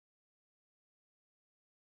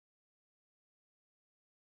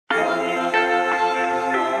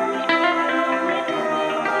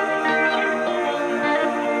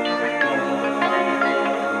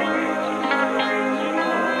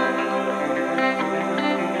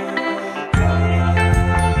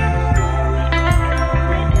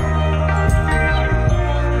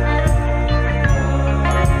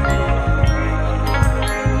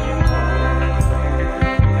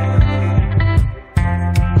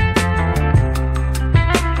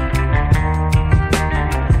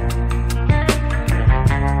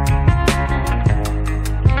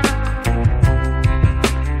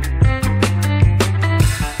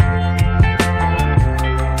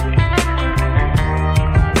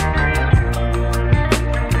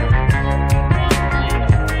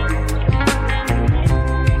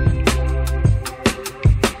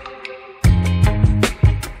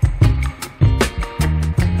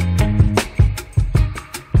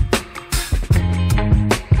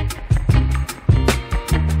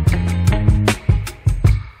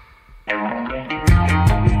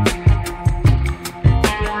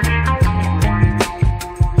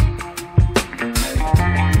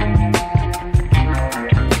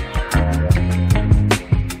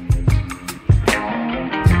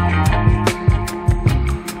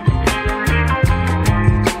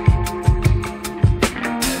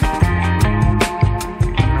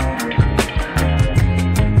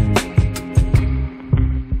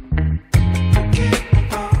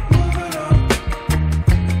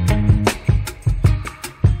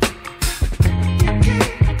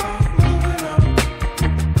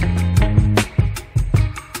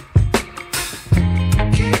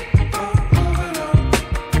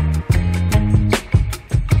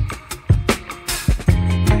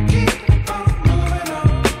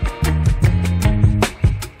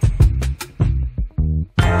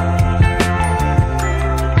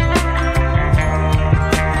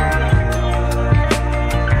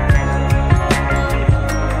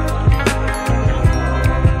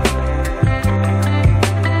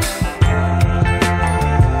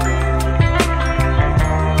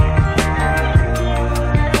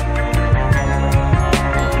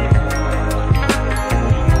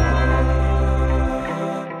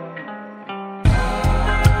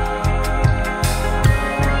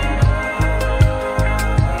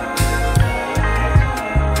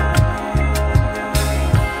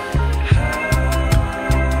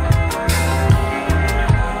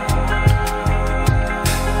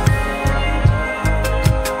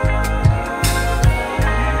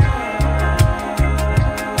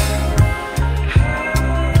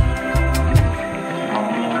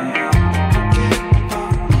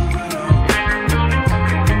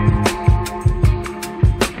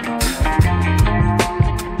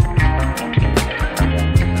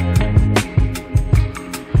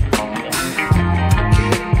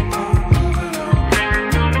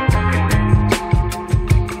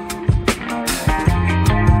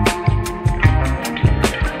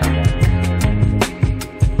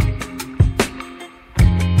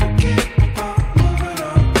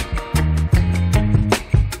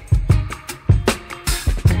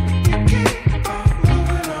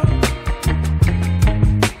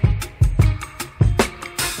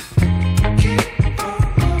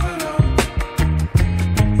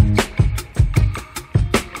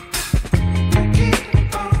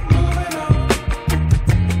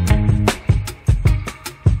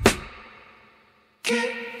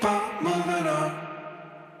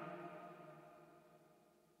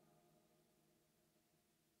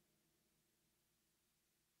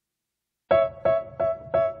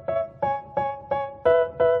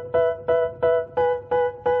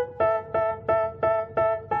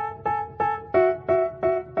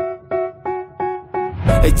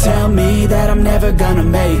They tell me that I'm never gonna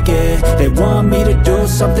make it. They want me to do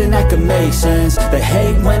something that could make sense. They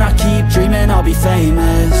hate when I keep dreaming I'll be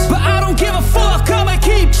famous, but I don't give a fuck, I'ma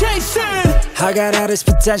keep chasing. I got all this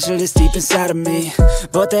potential that's deep inside of me,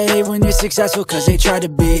 but they hate when you're successful cause they try to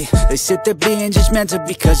be. They sit there being judgmental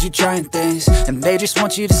because you're trying things, and they just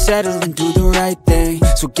want you to settle and do the right thing.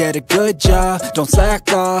 So get a good job, don't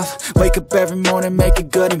slack off. Wake up every morning, make a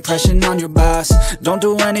good impression on your boss. Don't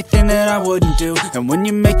do anything that I wouldn't do, and when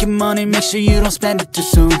you're making money, make sure you don't spend it too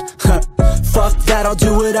soon. Fuck that, I'll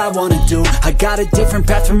do what I wanna do. I got a different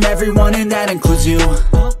path from everyone, and that includes you.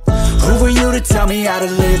 Who are you to tell me how to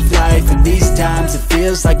live life? In these times it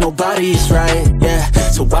feels like nobody's right, yeah.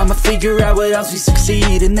 So I'ma figure out what helps me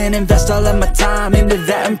succeed, and then invest all of my time into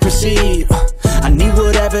that and proceed. I need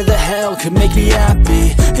whatever the hell could make me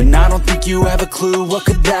happy, and I don't think you have a clue what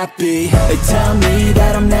could that be. They tell me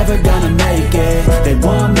that I'm never gonna make it. They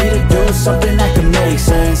want me to do something that could make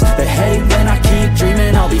sense. They hate when I keep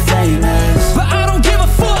dreaming I'll be famous, but I don't give a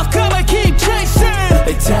fuck, I'ma keep chasing.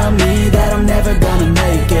 They tell me that I'm never gonna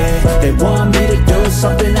make it. They want me to do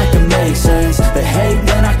something that can make sense. They hate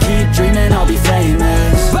when I keep dreaming I'll be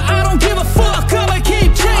famous, but I don't give a fuck, I'ma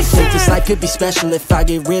keep chasing. I think this life could be special if I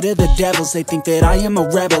get rid of the devils. They think that I am a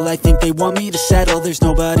rebel, I think they want me to settle. There's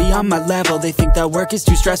nobody on my level. They think that work is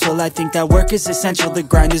too stressful, I think that work is essential. The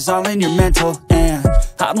grind is all in your mental, and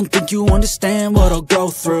I don't think you understand what I'll go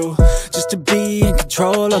through just to be in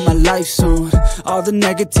control of my life soon. All the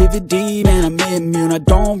negativity, man, I'm immune. I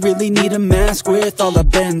don't really need a mask with all I've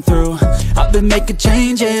been through. I've been making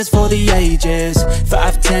changes for the ages.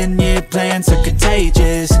 5-10 year plans are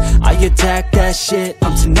contagious. I attack that shit,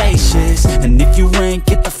 I'm tenacious. And if you ain't,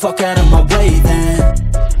 get the fuck out of my way then.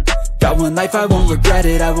 Got one life, I won't regret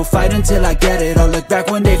it. I will fight until I get it. I'll look back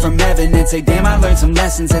one day from heaven and say, damn, I learned some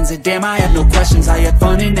lessons. And say, damn, I have no questions. I had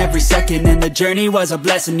fun in every second, and the journey was a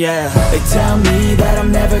blessing, yeah. They tell me that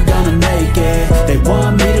I'm never gonna make it. They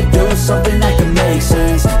want me to do something that can make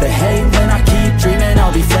sense. They hate when I keep dreaming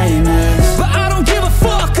I'll be famous, but I don't give a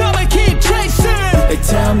fuck, I'ma keep chasing. They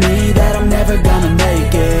tell me that